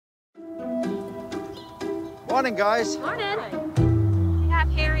Morning, guys. Morning. We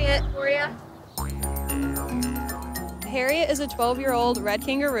have Harriet for you. Harriet is a 12-year-old Red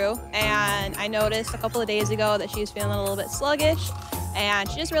Kangaroo, and I noticed a couple of days ago that she was feeling a little bit sluggish, and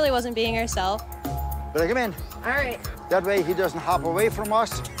she just really wasn't being herself. Bring him in. All right. That way he doesn't hop away from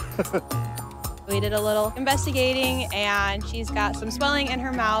us. We did a little investigating, and she's got some swelling in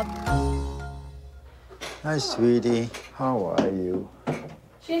her mouth. Hi, sweetie. How are you?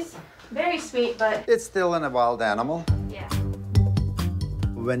 She's very sweet, but It's still a wild animal. yeah.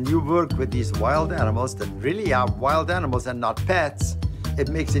 When you work with these wild animals that really are wild animals and not pets, it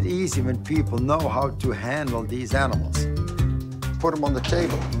makes it easy when people know how to handle these animals. Put them on the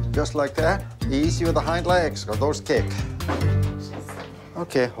table, just like that. Easy with the hind legs, or those kick.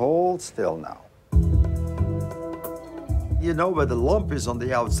 Okay, hold still now. You know where the lump is on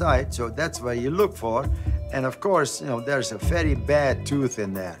the outside, so that's where you look for. And of course, you know, there's a very bad tooth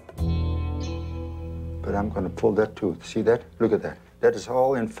in there. But I'm gonna pull that tooth. See that? Look at that. That is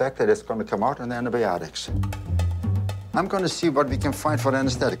all infected. It's gonna come out on antibiotics. I'm gonna see what we can find for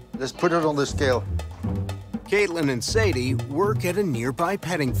anesthetic. Let's put it on the scale. Caitlin and Sadie work at a nearby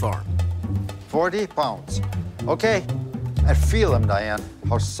petting farm. 40 pounds. Okay. And feel them, Diane,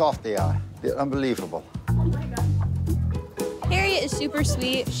 how soft they are. They're unbelievable. Harriet is super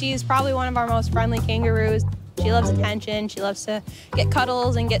sweet. She's probably one of our most friendly kangaroos. She loves attention. She loves to get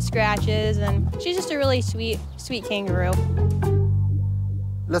cuddles and get scratches, and she's just a really sweet kangaroo.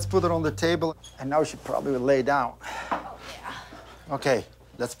 Let's put her on the table, and now she probably will lay down. Oh, yeah. Okay,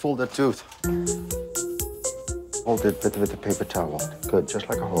 let's pull the tooth. Hold it with the paper towel. Good, just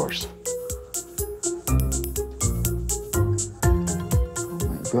like a horse. Oh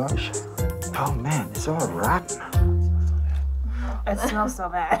my gosh. Oh man, it's all rotten. It smells so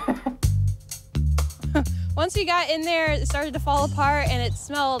bad. Once we got in there, it started to fall apart, and it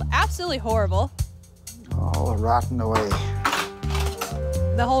smelled absolutely horrible. All rotten away.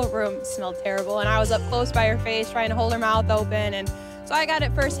 The whole room smelled terrible, and I was up close by her face trying to hold her mouth open, and so I got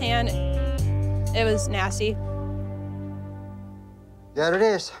it firsthand. It was nasty. There it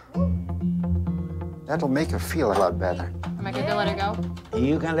is. That'll make her feel a lot better. Am I good to let her go?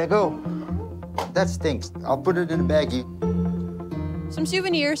 You can let go. That stinks. I'll put it in a baggie. Some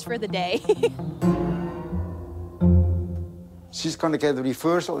souvenirs for the day. She's gonna get a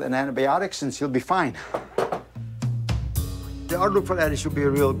reversal and antibiotics, and she'll be fine. The outlook for that should be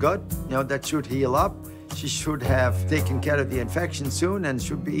real good. You know, that should heal up. She should have taken care of the infection soon and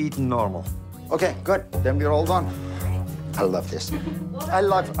should be eating normal. Okay, good. Then we're all done. I love this. I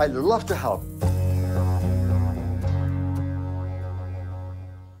love to help.